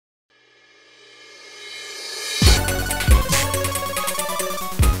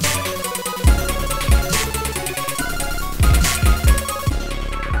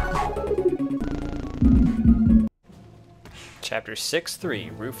Chapter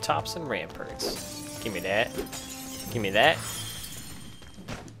 6-3, Rooftops and Ramparts. Give me that. Give me that.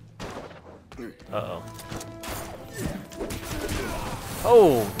 Uh-oh.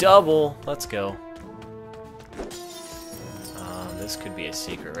 Oh, double. Let's go. This could be a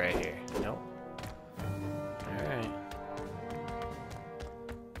secret right here. Nope. Alright.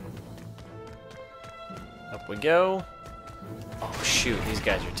 Up we go. Oh, shoot. These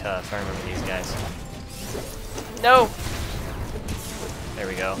guys are tough. I remember these guys. No! There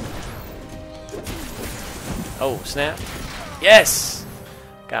we go. Oh, snap. Yes!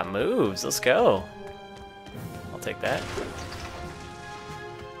 Got moves. Let's go. I'll take that.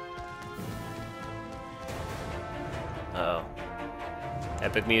 Uh-oh.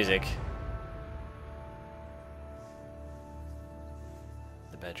 Epic music.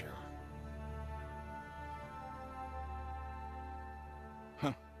 The bedroom.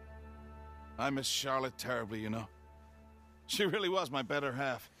 Huh. I miss Charlotte terribly, you know. She really was my better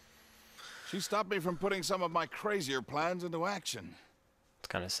half. She stopped me from putting some of my crazier plans into action. It's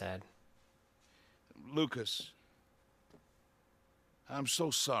kind of sad. Lucas, I'm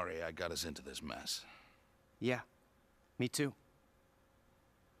so sorry I got us into this mess. Yeah, me too.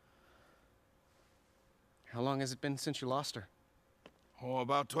 How long has it been since you lost her? Oh,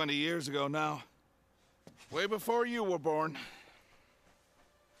 about 20 years ago now. Way before you were born.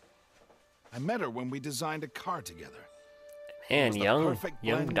 I met her when we designed a car together. Man, young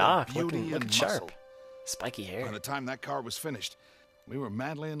Doc, beauty looking and sharp. muscle. Spiky hair. By the time that car was finished, we were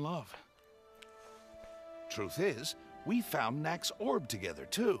madly in love. Truth is, we found Knack's orb together,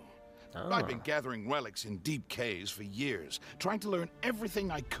 too. Oh. I've been gathering relics in deep caves for years, trying to learn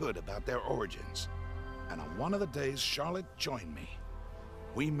everything I could about their origins. And on one of the days, Charlotte joined me.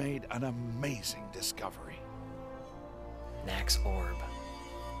 We made an amazing discovery. Knack's orb.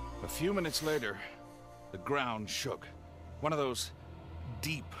 A few minutes later, the ground shook. One of those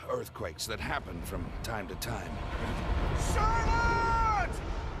deep earthquakes that happen from time to time. Charlotte!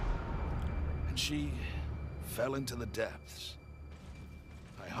 And she fell into the depths.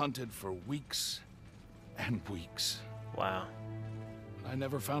 I hunted for weeks and weeks. Wow. I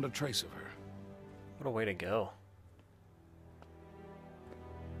never found a trace of her. What a way to go.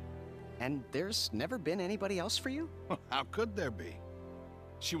 And there's never been anybody else for you? How could there be?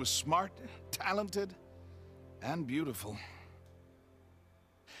 She was smart, talented, and beautiful.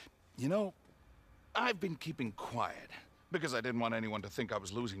 You know, I've been keeping quiet because I didn't want anyone to think I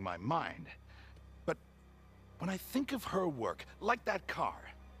was losing my mind. But when I think of her work, like that car,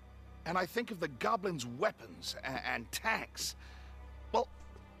 and I think of the goblins' weapons and tanks, well,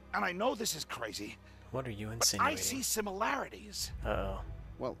 and I know this is crazy, What are you but insinuating? I see similarities. Uh-oh.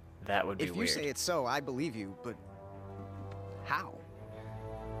 Well, That would be if weird. you say it's so, I believe you, but how?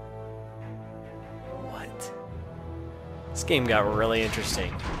 What? This game got really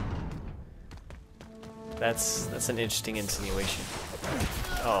interesting. That's an interesting insinuation.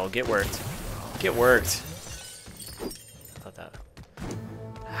 Oh, get worked. Get worked. I thought that.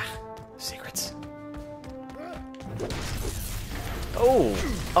 Ah, secrets. Oh!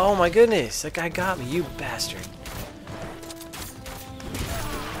 Oh my goodness! That guy got me, you bastard.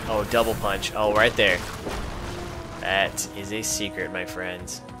 Oh, double punch. Oh, right there. That is a secret, my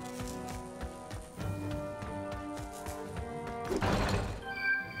friends.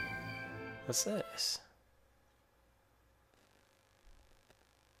 What's this?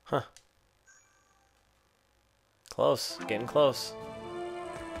 Huh. Close. Getting close.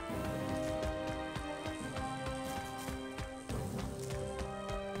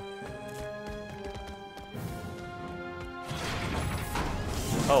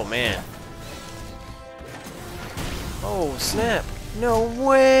 Oh, man. Oh, snap. No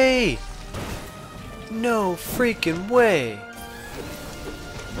way! No freaking way!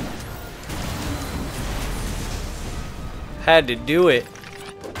 Had to do it.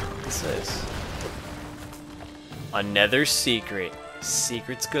 What's this? Another secret.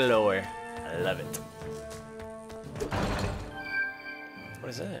 Secrets galore. I love it. What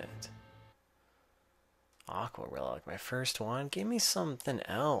is that? Aqua relic. My first one? Give me something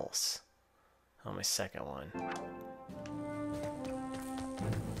else. Oh, my second one.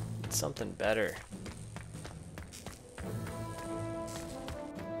 Something better.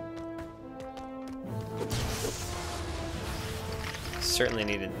 Certainly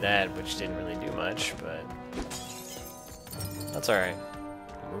needed that, which didn't really do much, but that's alright.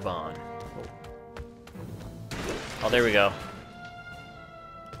 Move on. Oh, there we go.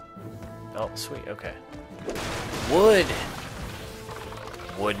 Oh, sweet, okay. Wood!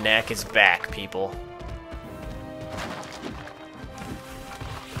 Wood Knack is back, people.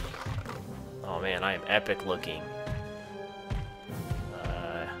 Oh man, I am epic looking.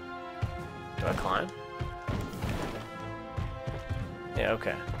 Do I climb? Yeah,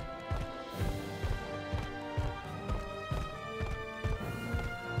 okay.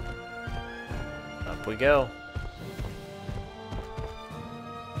 Up we go.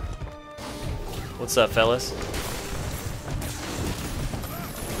 What's up, fellas?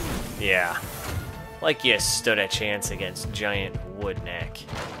 Yeah. Like you stood a chance against giant wood neck.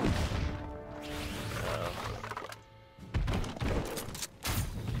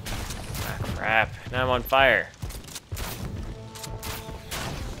 Ah, crap. Now I'm on fire.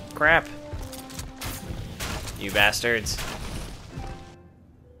 Crap. You bastards.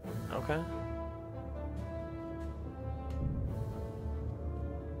 Okay.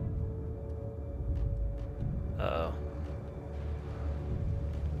 Uh-oh.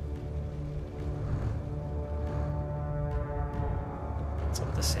 What's up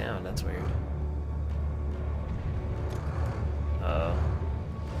with the sound? That's weird. Uh-oh.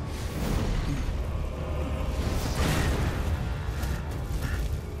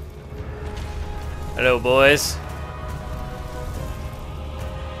 Hello, boys.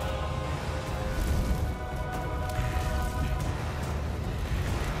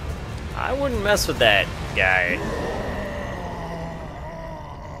 I wouldn't mess with that guy.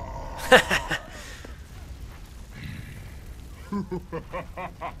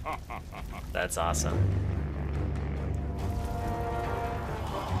 That's awesome.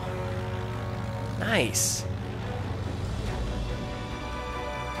 Nice.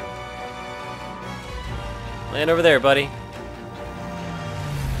 Land over there, buddy.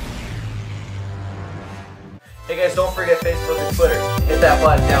 Hey guys, don't forget Facebook and Twitter. Hit that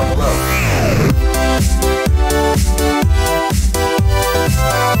button down below.